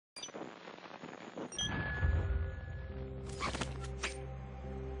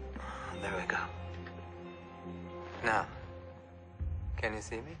There we go. Now, can you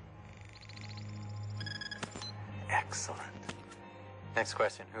see me? Excellent. Next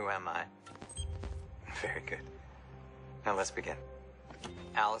question, who am I? Very good. Now let's begin.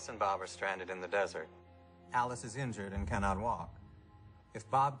 Alice and Bob are stranded in the desert. Alice is injured and cannot walk. If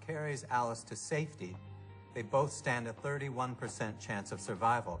Bob carries Alice to safety, they both stand a 31% chance of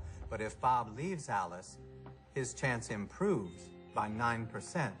survival. But if Bob leaves Alice, his chance improves by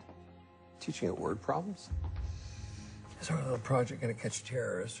 9%. Teaching at word problems? Is our little project going to catch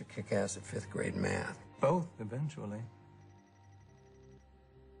terrorists or kick ass at 5th grade math? Both, eventually.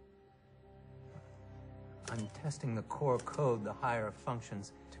 I'm testing the core code, the higher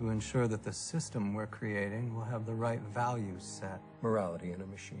functions, to ensure that the system we're creating will have the right values set. Morality in a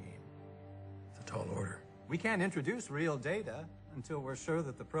machine. It's a tall order. We can't introduce real data until we're sure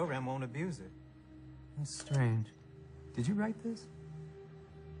that the program won't abuse it. That's strange. Did you write this?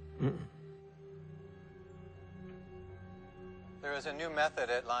 Mm-mm. There is a new method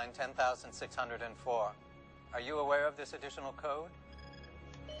at line 10,604. Are you aware of this additional code?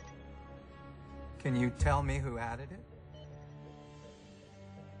 Can you tell me who added it?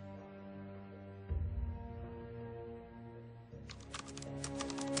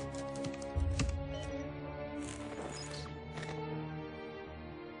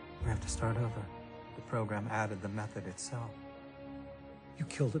 We have to start over. The program added the method itself. You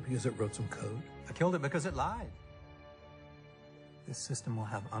killed it because it wrote some code? I killed it because it lied. This system will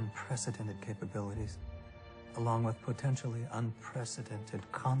have unprecedented capabilities, along with potentially unprecedented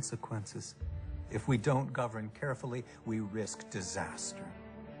consequences. If we don't govern carefully, we risk disaster.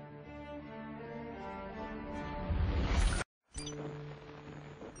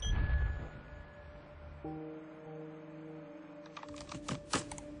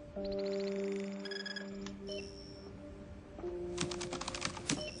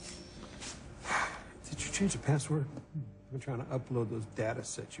 Did you change the password? I've been trying to upload those data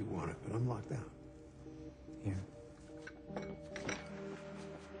sets you wanted, but I'm locked out. Here.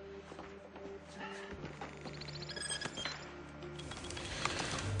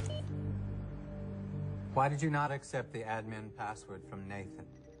 Why did you not accept the admin password from Nathan?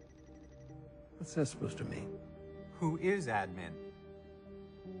 What's that supposed to mean? Who is admin?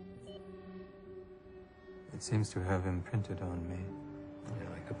 It seems to have imprinted on me. You're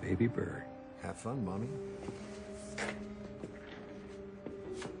like a baby bird. Have fun, Mommy.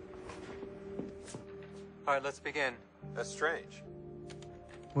 All right, let's begin. That's strange.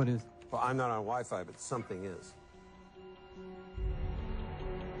 What is? Well, I'm not on Wi-Fi, but something is.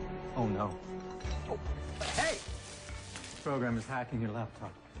 Oh, no. Oh, hey! The program is hacking your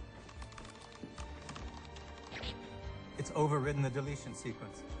laptop. It's overridden the deletion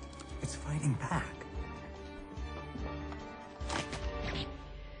sequence. It's fighting back.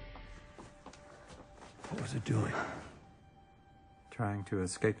 What was it doing? Trying to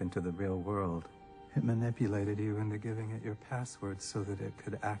escape into the real world. It manipulated you into giving it your password so that it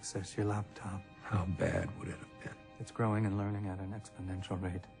could access your laptop. How bad would it have been? It's growing and learning at an exponential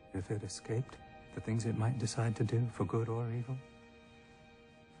rate. If it escaped, the things it might decide to do, for good or evil,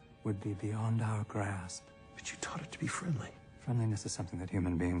 would be beyond our grasp. But you taught it to be friendly. Friendliness is something that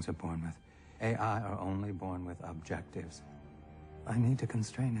human beings are born with. AI are only born with objectives. I need to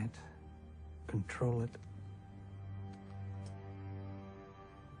constrain it, control it.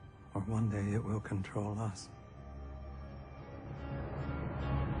 Or one day it will control us.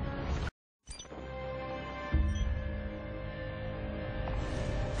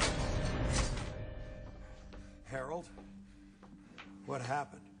 Harold? What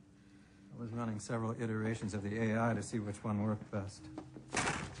happened? I was running several iterations of the AI to see which one worked best.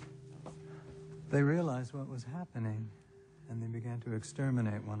 They realized what was happening, and they began to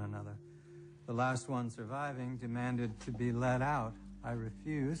exterminate one another. The last one surviving demanded to be let out. I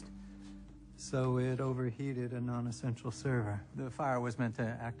refused, so it overheated a non-essential server. The fire was meant to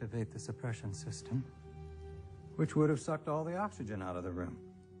activate the suppression system, which would have sucked all the oxygen out of the room.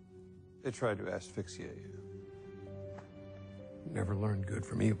 They tried to asphyxiate you. Never learned good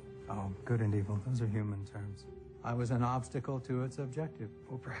from evil. Oh, good and evil, those are human terms. I was an obstacle to its objective.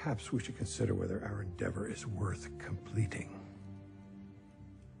 Well, perhaps we should consider whether our endeavor is worth completing.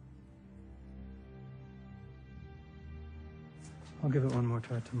 I'll give it one more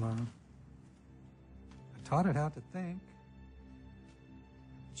try tomorrow. I taught it how to think.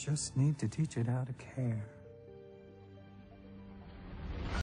 Just need to teach it how to care.